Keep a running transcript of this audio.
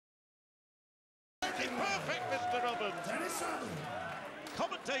perfect, Mr. Ovens.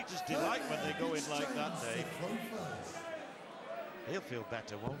 Commentators delight when they go in like that, Dave. He'll feel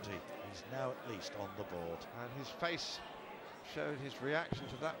better, won't he? He's now at least on the board. And his face showed his reaction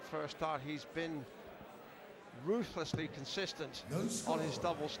to that first start. He's been ruthlessly consistent on his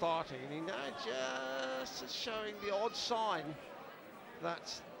double starting, and he now just is showing the odd sign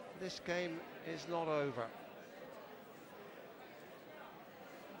that this game is not over.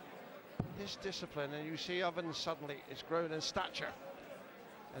 This discipline, and you see Ovens suddenly is grown in stature,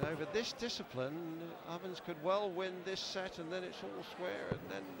 and over this discipline Ovens could well win this set, and then it's all square, and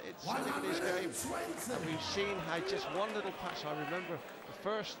then it's setting in his game. And we've seen how just one little patch. I remember the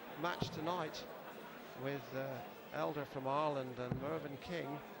first match tonight with Elder from Ireland and Mervyn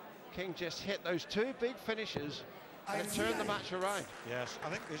King. King just hit those two big finishes and it turned the match around. Yes, I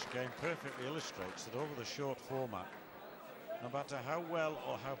think this game perfectly illustrates that over the short format, no matter how well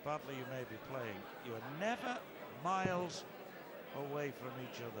or how badly you may be playing, you are never miles away from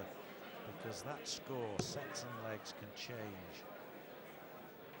each other, because that score, sets and legs, can change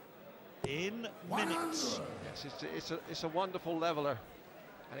in minutes. Yes, it's a wonderful leveler,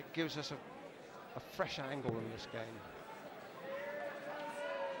 and it gives us a fresh angle in this game.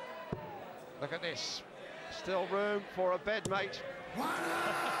 Look at this. Still room for a bedmate.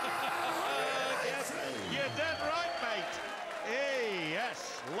 Yes, you're dead right, mate. Hey,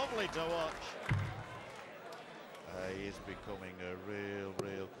 yes, lovely to watch. He is becoming a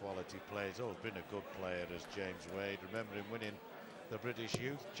real quality player. He's always been a good player as James Wade. Remember him winning the British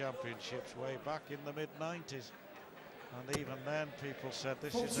Youth Championships way back in the mid-90s. And even then, people said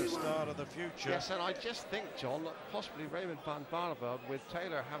this is the start of the future. Yes, and I just think, John, that possibly Raymond van Barneveld, with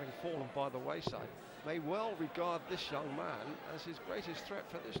Taylor having fallen by the wayside, may well regard this young man as his greatest threat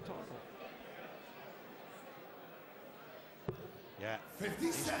for this title. Yeah,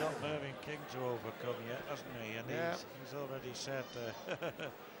 he's got Mervyn King to overcome yet, hasn't he? And he's already said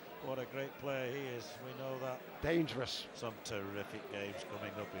what a great player he is. We know that. Dangerous. Some terrific games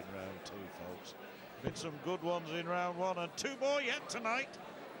coming up in round two, folks. Been some good ones in round one, and two more yet tonight.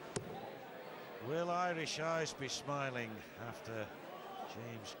 Will Irish eyes be smiling after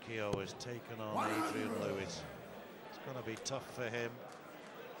James Keogh has taken on Adrian Lewis? It's going to be tough for him.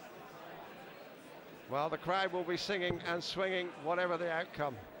 Well, the crowd will be singing and swinging whatever the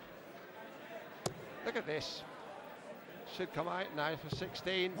outcome. Look at this. Should come out now for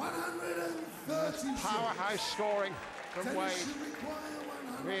 16. 130. Powerhouse scoring from Wade.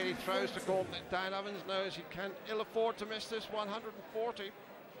 Really throws the gauntlet down. Ovens knows he can ill afford to miss this. 140.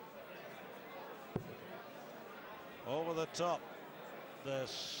 Over the top. The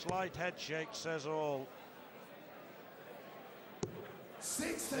slight head shake says all.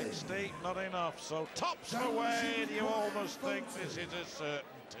 60, not enough. So tops for Wade. You almost think this is a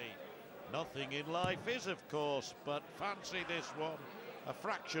certainty. Nothing in life is, of course, but fancy this one. A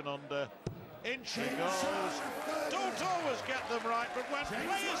fraction under. In she goes. Don't always get them right, but when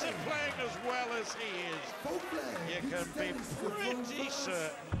players are playing as well as he is, you can be pretty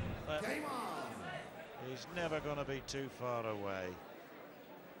certain that he's never going to be too far away.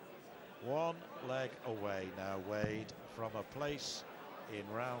 One leg away now, Wade, from a place in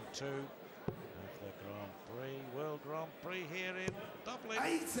round two of the Grand Prix, World Grand Prix here in Dublin.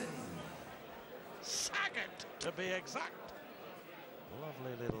 18. Saggart, to be exact.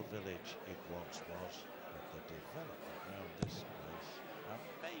 Lovely little village it once was, but the development around this place,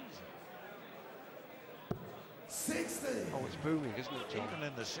 amazing. 60. Oh, it's booming, isn't it, John? Even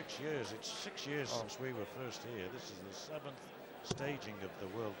in the 6 years, it's 6 years since we were first here. This is the 7th staging of the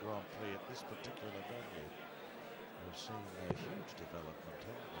World Grand Prix at this particular venue. We've seen a huge development,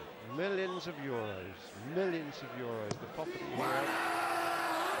 haven't we? Millions of euros. Millions of euros. The property here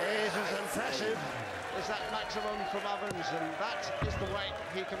is as impressive as that maximum from Ovens, and that is the way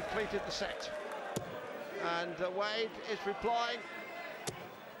he completed the set. And Wade is replying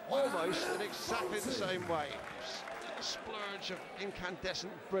almost in exactly the same way. A splurge of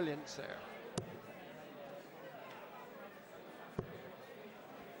incandescent brilliance there.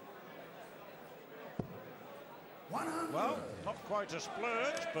 Well, not quite a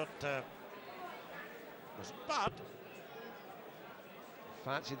splurge, but wasn't bad.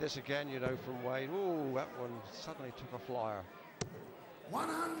 Fancy this again, you know, from Wade. Ooh, that one suddenly took a flyer.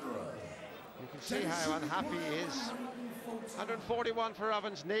 100. You can see how unhappy he is. 141 for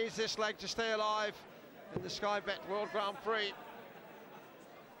Ovens. Needs this leg to stay alive in the Sky Bet World Grand Prix.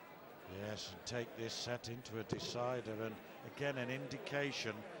 Yes, and take this set into a decider, and again an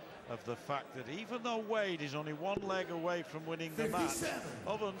indication of the fact that even though Wade is only one leg away from winning the match,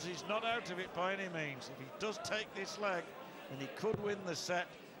 Ovens is not out of it by any means. If he does take this leg, and he could win the set,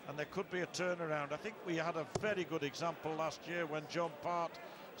 and there could be a turnaround. I think we had a very good example last year when John Part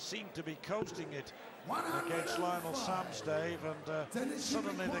seemed to be coasting it against Lionel Samsdave, and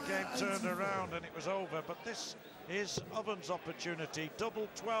suddenly the game turned around and it was over. But this is Ovens' opportunity. Double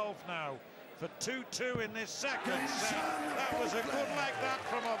 12 now for 2-2 in this second set. That was a good leg, that,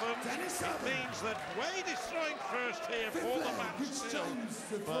 from Ovens. It means that Wade is throwing first here for the match still.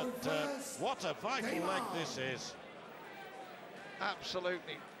 But what a vital leg this is.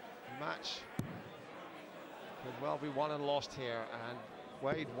 Absolutely. The match could well be won and lost here, and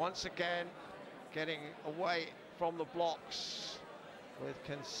Wade once again getting away from the blocks with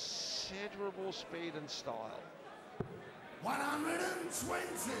considerable speed and style.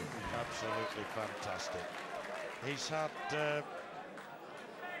 120. Absolutely fantastic. He's had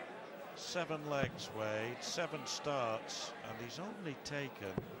 7 legs, Wade, 7 starts, and he's only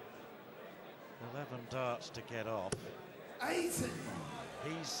taken 11 darts to get off. 80.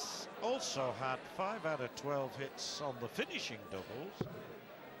 He's also had 5 out of 12 hits on the finishing doubles,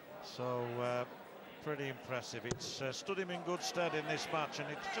 so pretty impressive. It's stood him in good stead in this match, and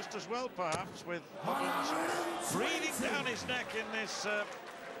it's just as well perhaps with Ovens breathing down his neck in this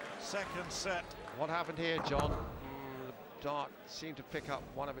second set. What happened here, John? The dart seemed to pick up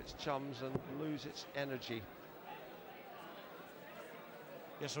one of its chums and lose its energy.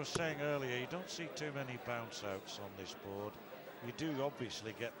 Yes, I was saying earlier, you don't see too many bounce outs on this board. You do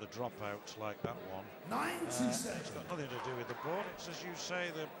obviously get the dropouts like that one. 90 It's got nothing to do with the board. It's, as you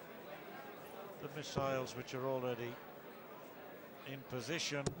say, the missiles which are already in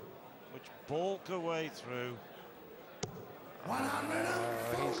position, which bulk away through.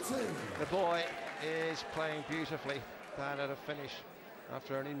 140. The boy is playing beautifully down at a finish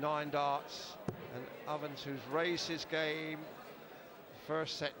after only 9 darts, and Ovens, who's raised his game,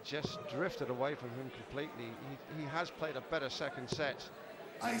 first set just drifted away from him completely. He has played a better second set,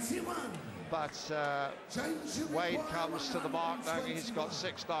 81. but Wade comes to the mark now. He's got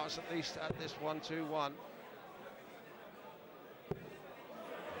 6 darts at least at this 1-2-1. If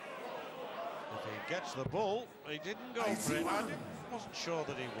he gets the ball, he didn't go for it. I wasn't sure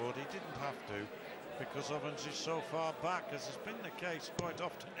that he would. He didn't have to, because Ovens is so far back, as has been the case quite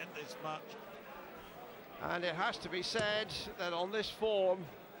often in this match. And it has to be said that on this form,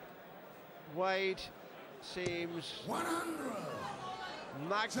 Wade seems 100.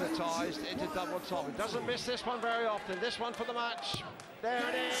 magnetised into double top. He doesn't miss this one very often. This one for the match. There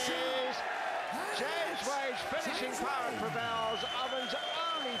it is. James Wade's finishing power prevails. Ovens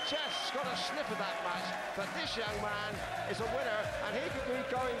only just got a sniff of that match, but this young man is a winner, and he could be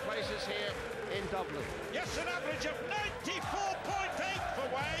going places here in Dublin. Yes, an average of 94.8 for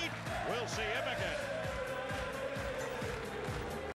Wade. We'll see him again.